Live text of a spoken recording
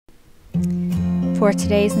For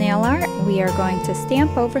today's nail art, we are going to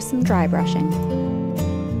stamp over some dry brushing.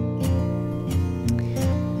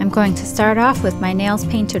 I'm going to start off with my nails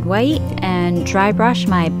painted white and dry brush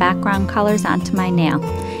my background colors onto my nail.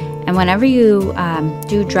 And whenever you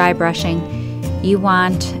do dry brushing, you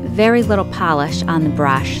want very little polish on the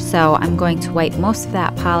brush. So I'm going to wipe most of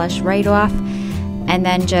that polish right off and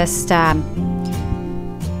then just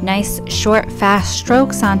nice short fast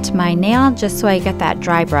strokes onto my nail just so I get that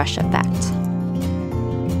dry brush effect.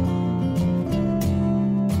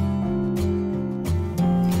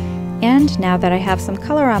 And now that I have some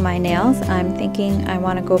color on my nails, I'm thinking I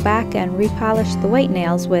want to go back and repolish the white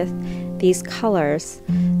nails with these colors.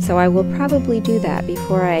 So I will probably do that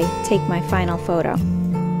before I take my final photo.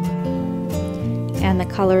 And the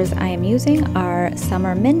colors I am using are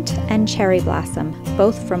Summer Mint and Cherry Blossom,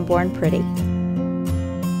 both from Born Pretty.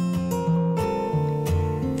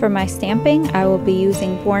 For my stamping, I will be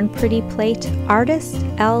using Born Pretty Plate Artist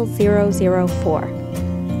L004.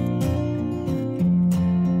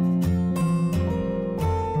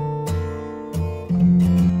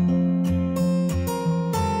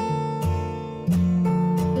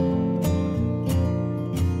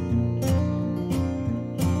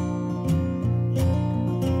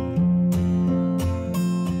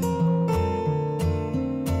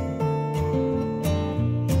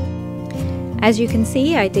 As you can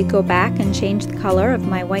see, I did go back and change the color of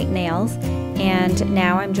my white nails, and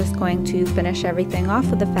now I'm just going to finish everything off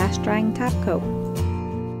with a fast drying top coat.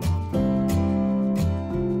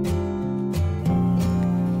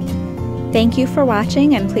 Thank you for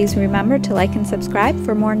watching, and please remember to like and subscribe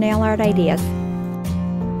for more nail art ideas.